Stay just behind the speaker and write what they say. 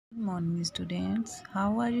Good morning, students.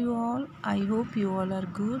 How are you all? I hope you all are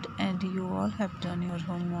good and you all have done your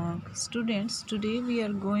homework. Students, today we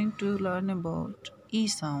are going to learn about E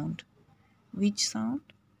sound. Which sound?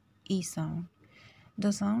 E sound.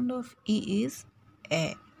 The sound of E is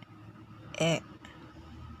A. A.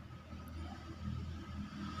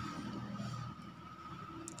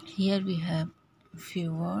 Here we have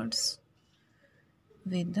few words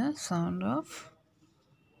with the sound of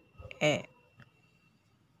A.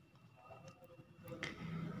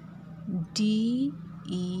 D,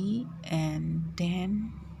 E, N,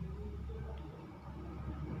 den,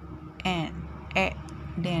 N, A,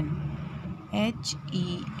 den. H,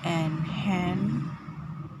 E, N, hen.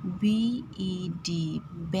 bed,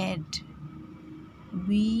 bed.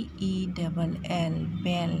 bell,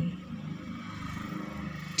 bell.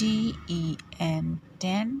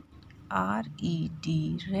 ten,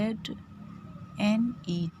 red.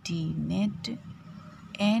 net,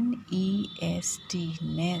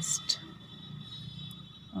 nest.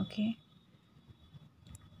 Okay,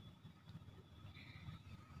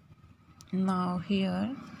 now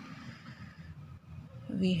here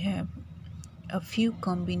we have a few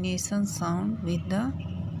combination sound with the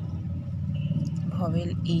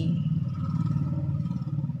vowel E.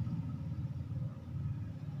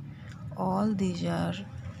 All these are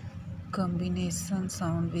combination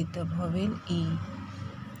sound with the vowel E.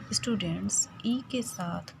 Students E के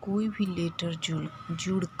साथ कोई भी letter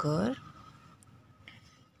जुड़कर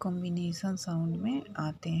combination sound में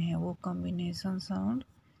आते हैं। वो combination sound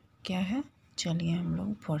क्या है, चलिए हम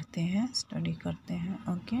लोग पढ़ते हैं, स्टडी करते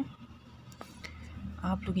हैं। ओके,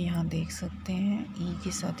 आप लोग यहाँ देख सकते हैं ई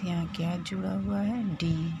के साथ यहाँ क्या जुड़ा हुआ है,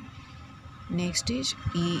 D. Next is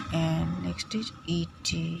E N, next is E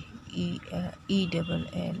T, E double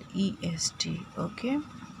L, E S T.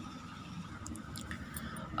 Okay,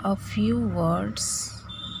 a few words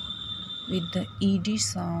with the ed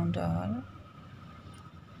sound are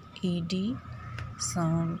ed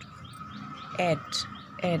sound, ed,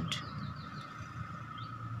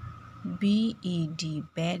 bed,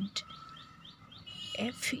 bed,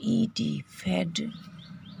 fed, fed,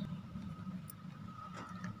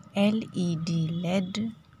 led, led,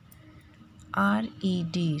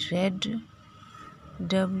 red,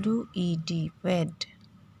 red, wed, wed.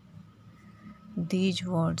 These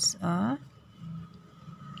words are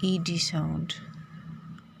ed sound.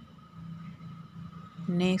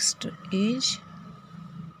 Next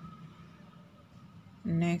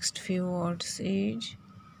few words is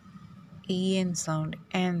en sound,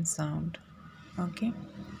 n sound. Okay,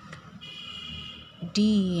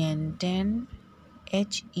 den, den,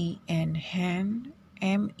 hen, hen,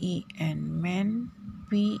 men,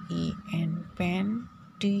 men, pen,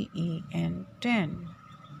 ten.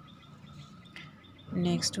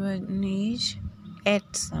 Next one is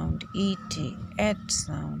et sound, et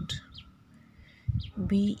sound,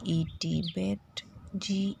 bet, bet,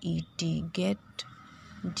 get, get,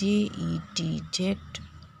 jet,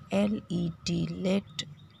 let,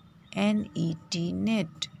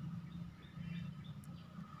 net.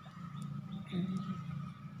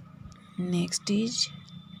 Next is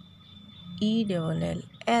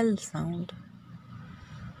L sound.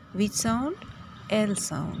 Which sound? L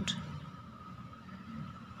sound.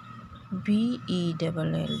 bell,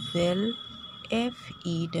 well, fell,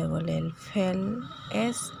 fell,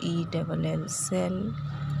 sell, sell,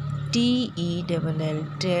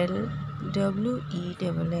 tell,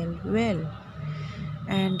 tell, well.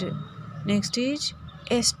 And next is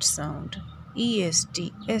est sound,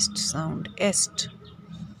 est sound, est,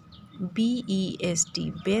 best,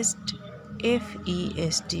 best,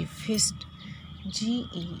 fest, fist,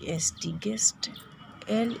 gest, guest,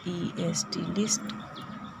 lest, list,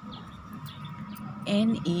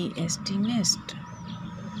 nest, nest.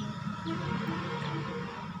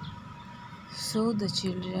 So the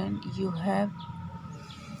children, you have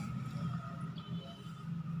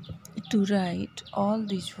to write all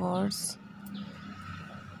these words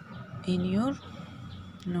in your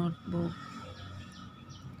notebook.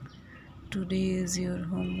 Today is your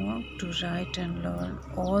homework to write and learn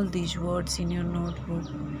all these words in your notebook.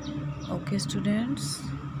 Okay, students?